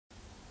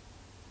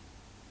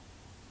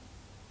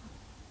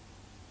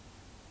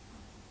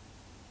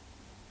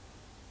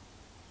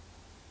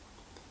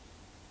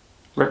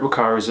Red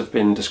Uakaris have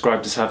been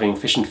described as having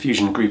fission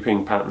fusion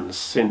grouping patterns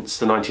since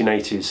the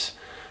 1980s,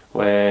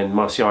 when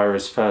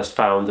Marciaras first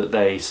found that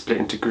they split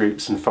into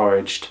groups and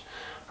foraged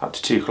up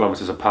to 2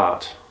 kilometres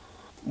apart.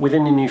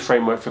 Within the new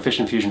framework for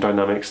fission fusion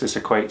dynamics, this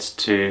equates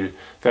to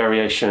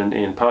variation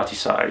in party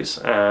size,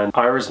 and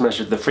IRAs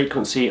measured the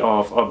frequency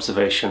of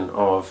observation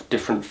of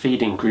different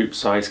feeding group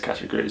size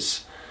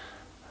categories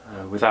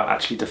without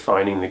actually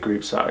defining the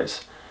group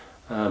size,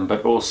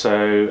 but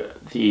also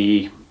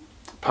the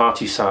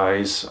party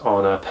size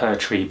on a per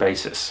tree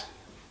basis.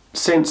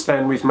 Since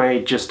then, we've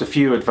made just a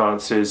few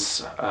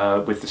advances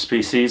with the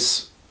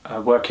species,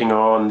 working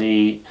on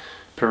the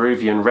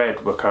Peruvian red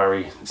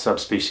Uakari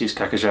subspecies,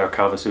 Cacajao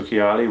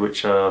calvisuciali,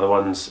 which are the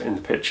ones in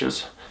the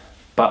pictures.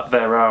 But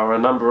there are a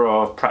number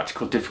of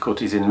practical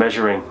difficulties in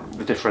measuring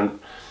the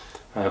different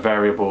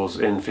variables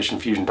in fission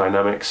fusion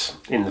dynamics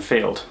in the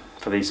field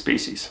for these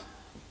species.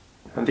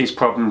 And these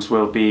problems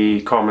will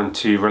be common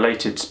to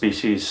related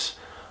species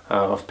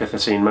of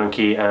Pithecine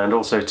monkey, and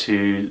also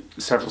to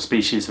several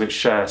species which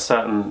share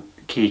certain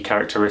key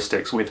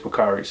characteristics with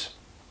Uakaris.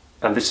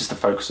 And this is the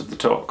focus of the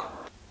talk.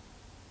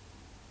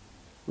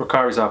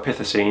 Uakaris are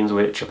Pithecines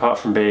which, apart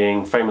from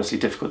being famously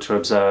difficult to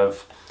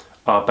observe,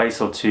 are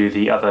basal to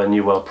the other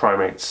New World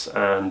primates,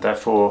 and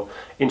therefore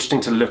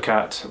interesting to look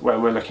at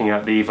when we're looking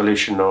at the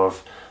evolution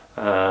of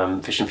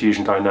fission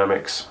fusion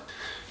dynamics.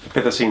 The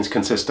Pithecines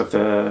consist of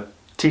the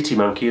Titi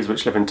monkeys,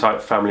 which live in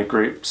tight family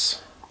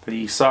groups,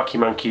 the Saki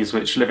monkeys,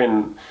 which live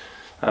in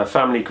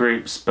family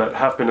groups but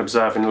have been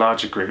observed in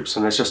larger groups,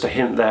 and there's just a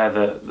hint there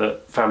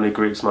that family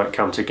groups might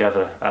come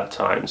together at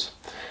times.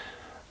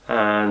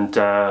 And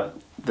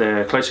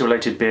the closely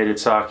related bearded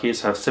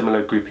Sakis have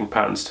similar grouping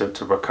patterns to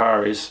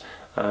Uakaris,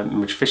 in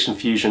which fission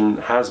fusion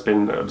has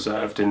been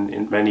observed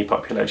in many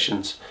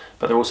populations,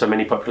 but there are also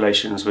many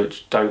populations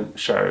which don't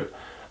show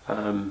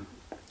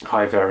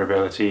high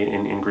variability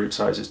in group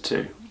sizes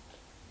too.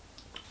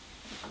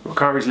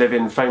 Uakaris live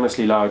in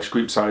famously large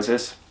group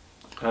sizes.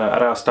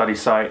 At our study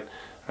site,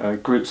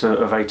 groups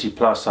of 80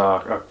 plus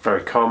are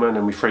very common,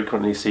 and we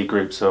frequently see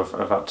groups of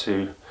up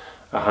to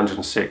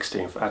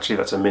 160. Actually,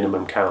 that's a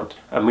minimum count.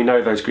 And we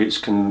know those groups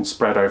can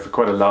spread over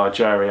quite a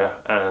large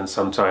area and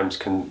sometimes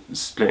can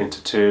split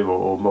into 2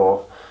 or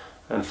more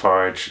and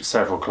forage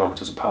several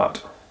kilometres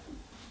apart.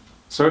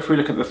 So if we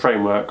look at the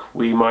framework,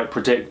 we might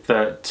predict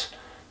that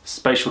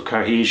spatial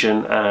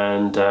cohesion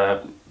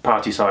and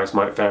party size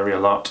might vary a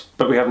lot,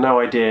 but we have no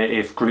idea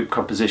if group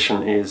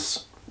composition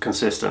is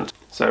consistent.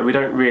 So we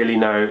don't really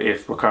know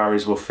if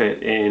Uakaris will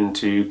fit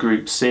into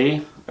group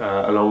C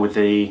along with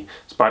the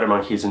spider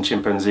monkeys and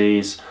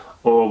chimpanzees,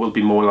 or will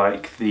be more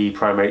like the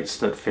primates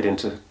that fit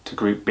into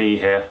group B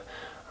here,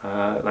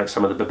 like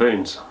some of the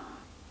baboons.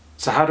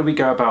 So how do we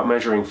go about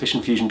measuring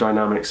fission fusion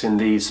dynamics in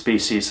these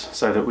species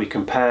so that we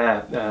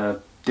compare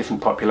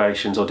different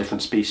populations or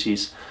different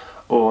species,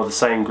 or the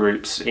same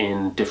groups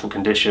in different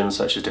conditions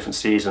such as different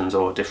seasons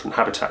or different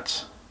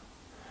habitats?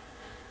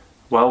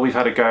 Well, we've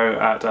had a go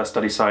at our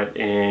study site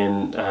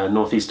in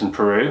northeastern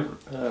Peru,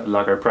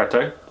 Lago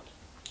Preto.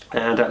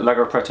 And at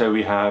Lago Preto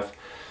we have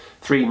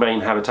 3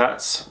 main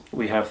habitats.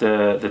 We have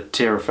the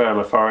terra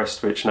firma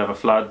forest, which never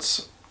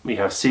floods. We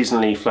have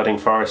seasonally flooding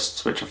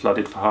forests, which are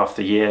flooded for half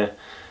the year.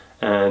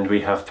 And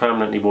we have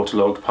permanently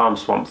waterlogged palm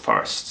swamp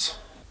forests.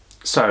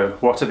 So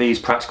what are these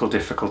practical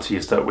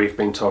difficulties that we've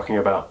been talking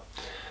about?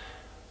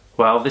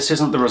 Well, this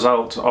isn't the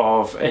result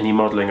of any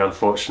modelling,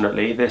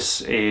 unfortunately.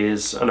 This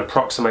is an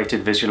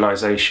approximated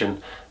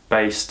visualisation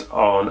based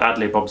on ad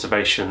lib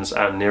observations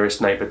and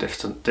nearest neighbour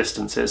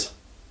distances.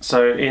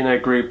 So in a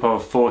group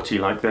of 40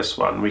 like this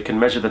one, we can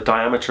measure the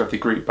diameter of the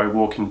group by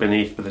walking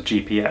beneath with a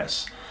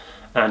GPS,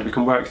 and we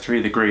can work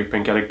through the group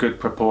and get a good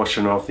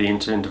proportion of the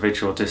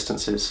inter-individual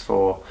distances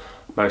for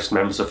most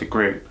members of the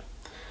group.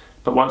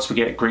 But once we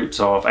get groups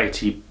of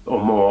 80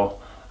 or more,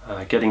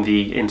 getting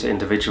the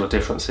inter-individual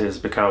differences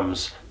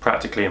becomes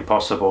practically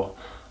impossible,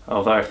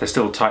 although if they're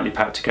still tightly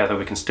packed together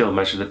we can still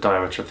measure the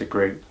diameter of the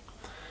group.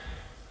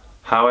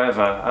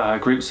 However,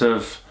 groups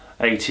of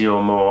 80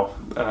 or more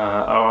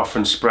are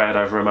often spread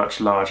over a much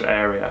larger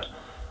area,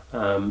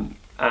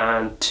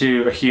 and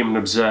to a human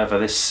observer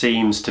this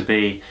seems to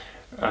be,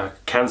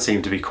 can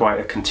seem to be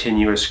quite a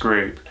continuous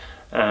group,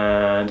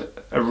 and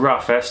a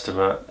rough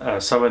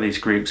estimate, some of these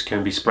groups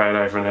can be spread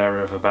over an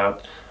area of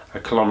about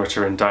 1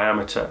 kilometre in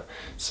diameter.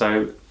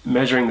 So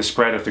measuring the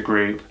spread of the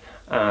group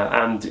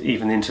and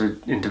even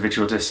into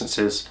individual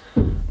distances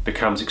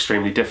becomes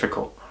extremely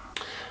difficult.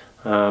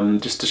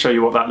 Just to show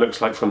you what that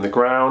looks like from the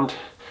ground,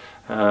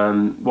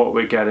 what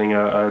we're getting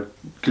are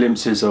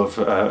glimpses of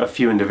a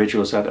few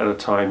individuals at a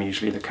time.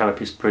 Usually the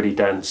canopy is pretty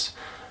dense,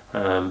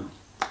 and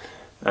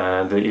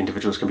the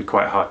individuals can be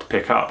quite hard to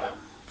pick up.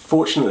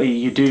 Fortunately,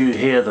 you do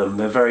hear them.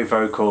 They're very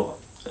vocal,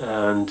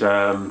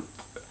 and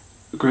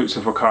groups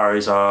of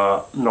Uakaris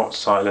are not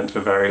silent for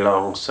very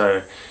long,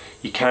 so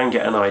you can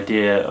get an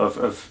idea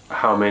of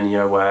how many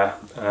are where,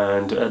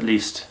 and at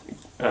least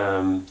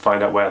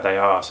find out where they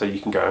are, so you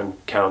can go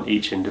and count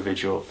each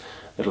individual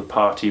little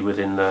party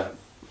within the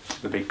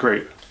big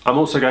group. I'm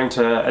also going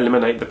to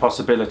eliminate the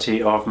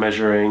possibility of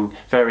measuring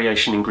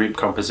variation in group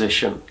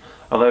composition.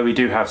 Although we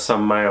do have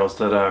some males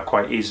that are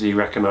quite easily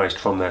recognised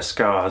from their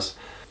scars,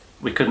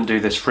 we couldn't do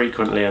this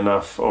frequently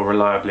enough or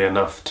reliably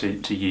enough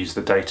to use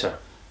the data.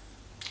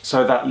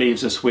 So that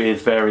leaves us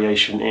with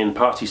variation in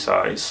party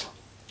size,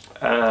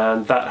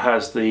 and that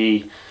has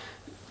the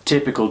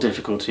typical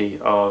difficulty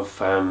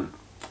of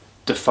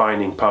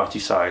defining party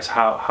size.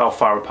 How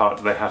far apart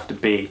do they have to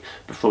be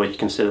before you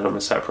consider them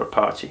a separate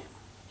party?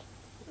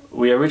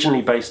 We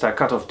originally based our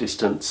cutoff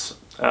distance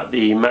at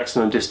the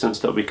maximum distance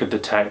that we could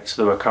detect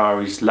the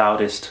Uakari's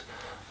loudest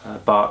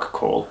bark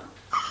call,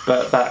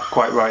 but that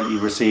quite rightly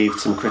received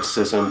some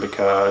criticism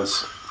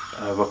because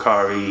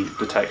Uakari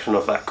detection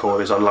of that call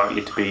is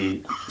unlikely to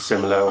be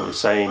similar or the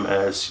same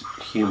as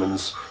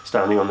humans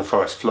standing on the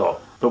forest floor.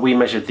 But we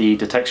measured the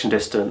detection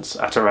distance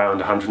at around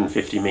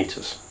 150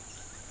 meters.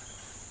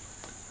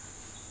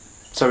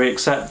 So we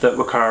accept that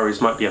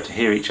Uakaris might be able to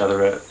hear each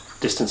other at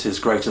distances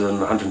greater than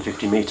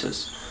 150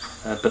 meters.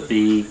 But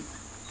the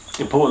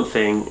important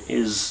thing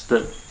is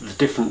that the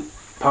different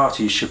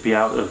parties should be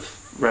out of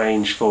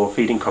range for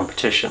feeding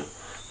competition.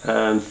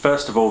 And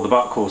first of all, the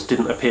bark calls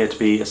didn't appear to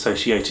be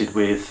associated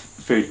with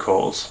food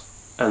calls,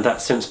 and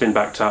that's since been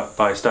backed up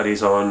by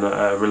studies on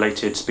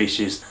related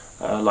species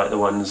like the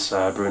ones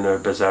Bruno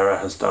Becerra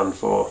has done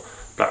for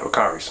black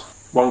Uakaris.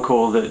 One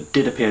call that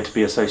did appear to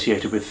be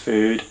associated with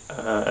food,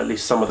 at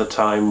least some of the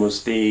time,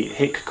 was the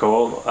hic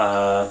call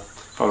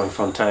following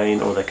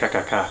Fontaine, or the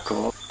kakaka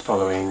call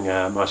following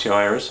Marcio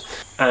Ayres,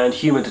 and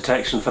human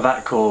detection for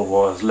that call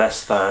was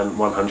less than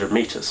 100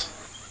 meters.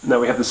 Now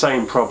we have the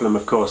same problem,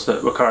 of course,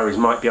 that Uakaris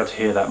might be able to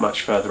hear that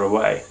much further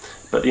away,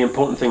 but the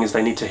important thing is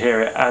they need to hear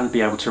it and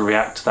be able to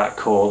react to that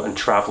call and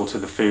travel to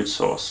the food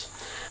source.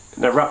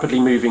 Now rapidly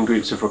moving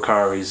groups of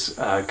Uakaris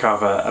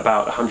cover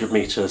about 100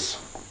 meters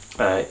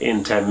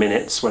in 10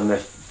 minutes when they're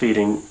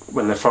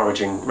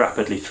foraging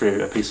rapidly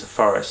through a piece of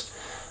forest,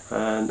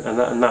 and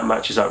that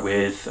matches up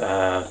with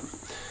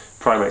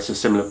primates of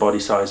similar body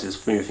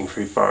sizes moving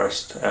through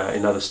forest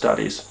in other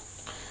studies.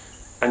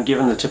 And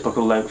given the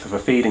typical length of a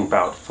feeding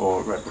bout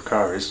for red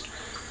Uakaris,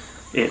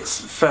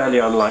 it's fairly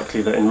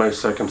unlikely that in most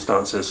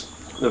circumstances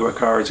the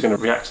Uakari is going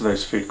to react to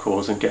those food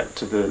calls and get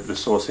to the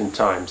source in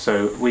time.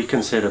 So we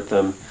considered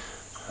them,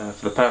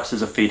 for the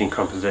purposes of feeding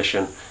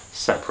composition,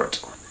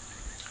 separate.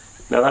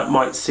 Now that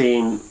might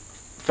seem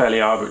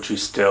fairly arbitrary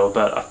still,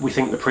 but we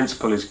think the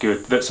principle is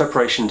good, that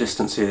separation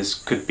distances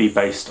could be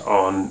based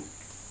on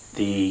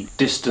the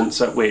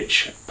distance at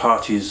which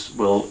parties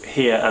will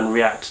hear and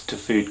react to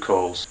food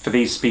calls. For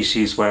these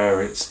species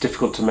where it's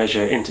difficult to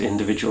measure into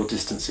individual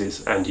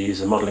distances and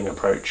use a modelling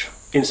approach.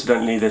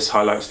 Incidentally, this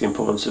highlights the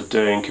importance of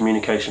doing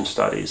communication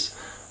studies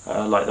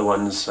like the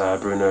ones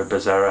Bruno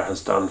Becerra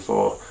has done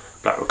for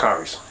black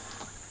Uakaris.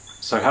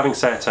 So having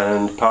set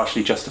and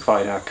partially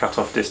justified our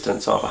cut-off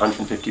distance of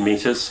 150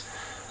 meters,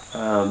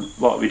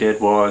 what we did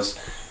was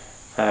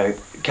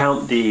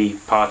count the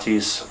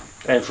parties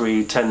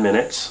every 10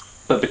 minutes.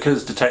 But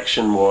because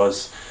detection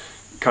was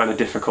kind of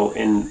difficult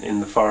in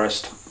the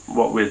forest,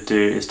 what we'd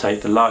do is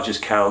take the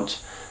largest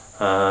count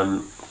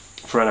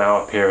for an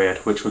hour period,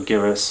 which would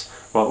give us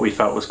what we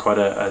felt was quite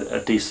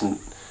a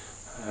decent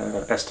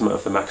estimate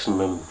of the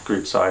maximum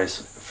group size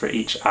for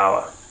each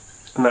hour.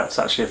 And that's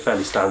actually a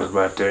fairly standard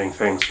way of doing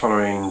things,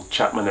 following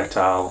Chapman et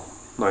al.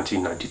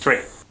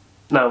 1993.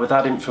 Now with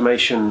that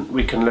information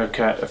we can look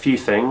at a few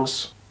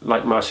things.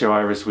 Like Marcio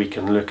Ayres, we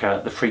can look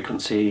at the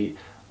frequency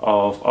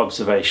of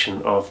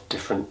observation of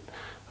different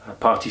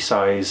party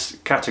size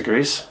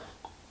categories,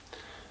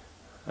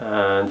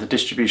 and the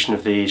distribution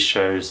of these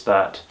shows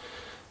that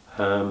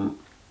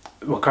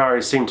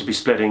Uakari seem to be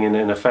splitting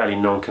in a fairly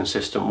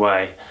non-consistent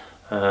way,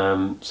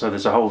 so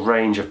there's a whole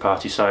range of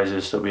party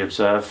sizes that we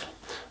observe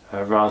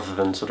rather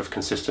than sort of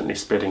consistently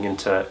splitting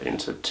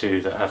into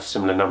two that have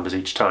similar numbers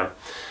each time.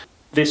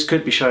 This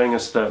could be showing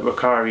us that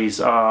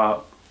Uakaris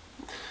are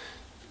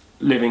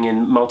living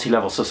in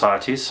multi-level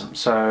societies,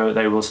 so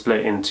they will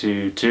split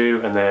into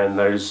two, and then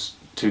those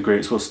two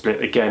groups will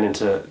split again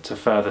into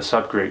further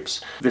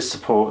subgroups. This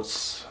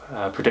supports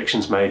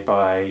predictions made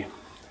by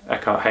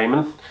Eckhart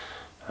Heyman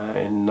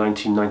in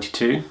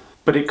 1992.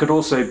 But it could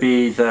also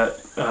be that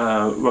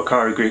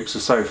Uakari groups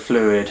are so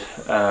fluid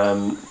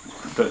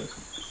that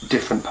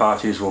different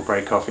parties will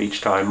break off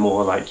each time,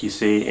 more like you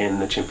see in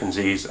the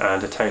chimpanzees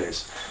and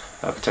Ateles,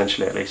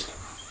 potentially at least.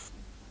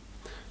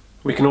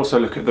 We can also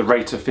look at the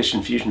rate of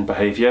fission-fusion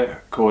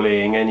behaviour,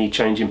 calling any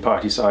change in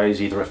party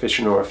size either a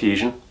fission or a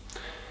fusion.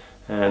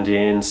 And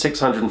in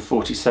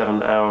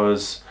 647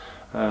 hours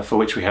for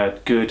which we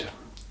had good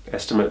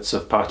estimates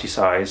of party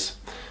size,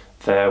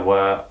 there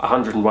were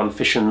 101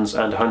 fissions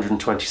and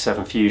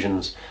 127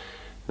 fusions.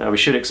 Now we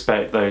should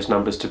expect those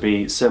numbers to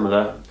be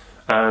similar,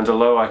 and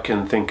although I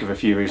can think of a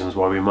few reasons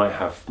why we might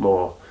have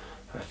more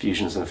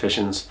fusions than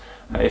fissions,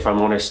 if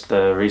I'm honest,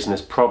 the reason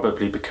is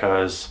probably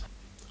because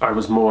I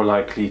was more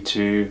likely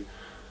to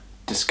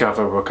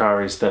discover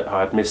Uakaris that I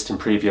had missed in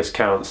previous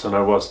counts than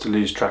I was to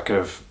lose track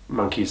of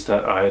monkeys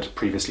that I had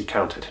previously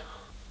counted.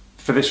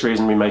 For this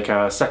reason, we make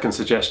our second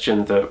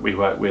suggestion that we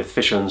work with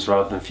fissions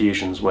rather than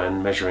fusions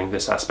when measuring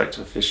this aspect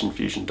of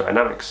fission-fusion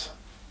dynamics.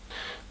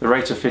 The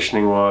rate of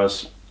fissioning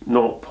was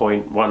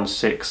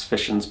 0.16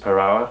 fissions per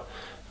hour,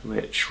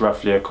 which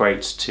roughly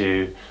equates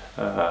to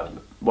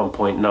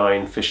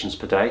 1.9 fissions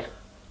per day.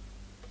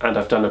 And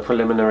I've done a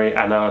preliminary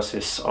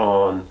analysis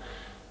on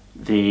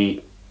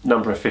the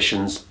number of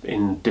fissions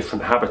in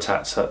different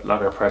habitats at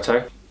Lago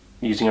Preto,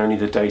 using only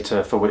the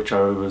data for which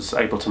I was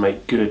able to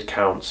make good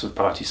counts of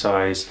party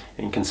size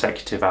in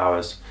consecutive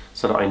hours,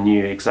 so that I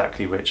knew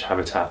exactly which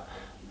habitat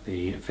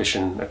the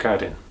fission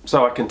occurred in.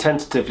 So I can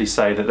tentatively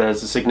say that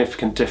there's a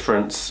significant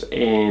difference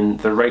in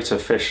the rate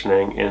of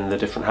fissioning in the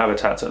different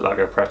habitats at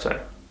Lago Preto.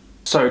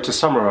 So to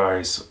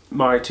summarise,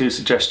 my two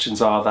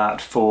suggestions are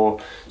that for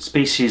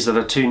species that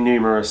are too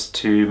numerous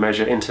to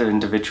measure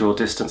inter-individual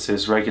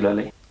distances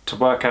regularly, to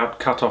work out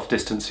cut-off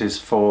distances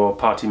for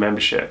party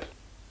membership,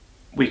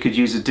 we could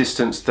use a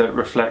distance that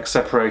reflects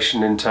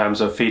separation in terms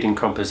of feeding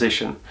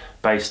composition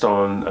based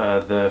on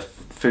the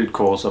food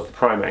cause of the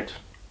primate.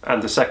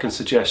 And the second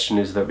suggestion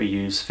is that we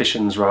use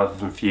fissions rather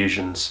than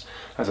fusions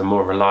as a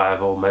more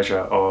reliable measure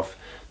of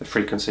the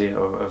frequency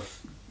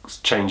of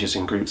changes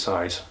in group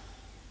size.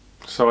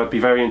 So I'd be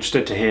very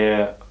interested to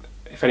hear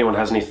if anyone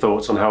has any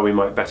thoughts on how we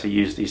might better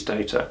use these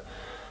data.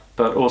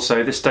 But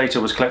also, this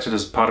data was collected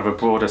as part of a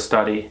broader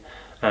study,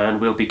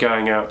 and we'll be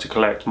going out to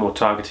collect more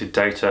targeted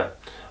data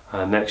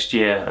next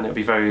year, and it'll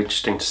be very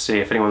interesting to see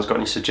if anyone's got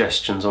any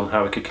suggestions on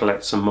how we could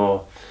collect some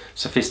more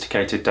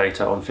sophisticated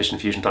data on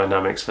fission-fusion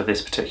dynamics for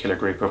this particular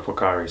group of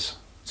Uakaris.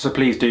 So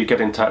please do get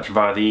in touch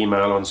via the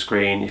email on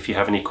screen if you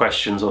have any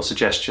questions or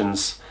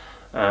suggestions,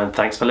 and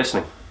thanks for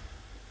listening.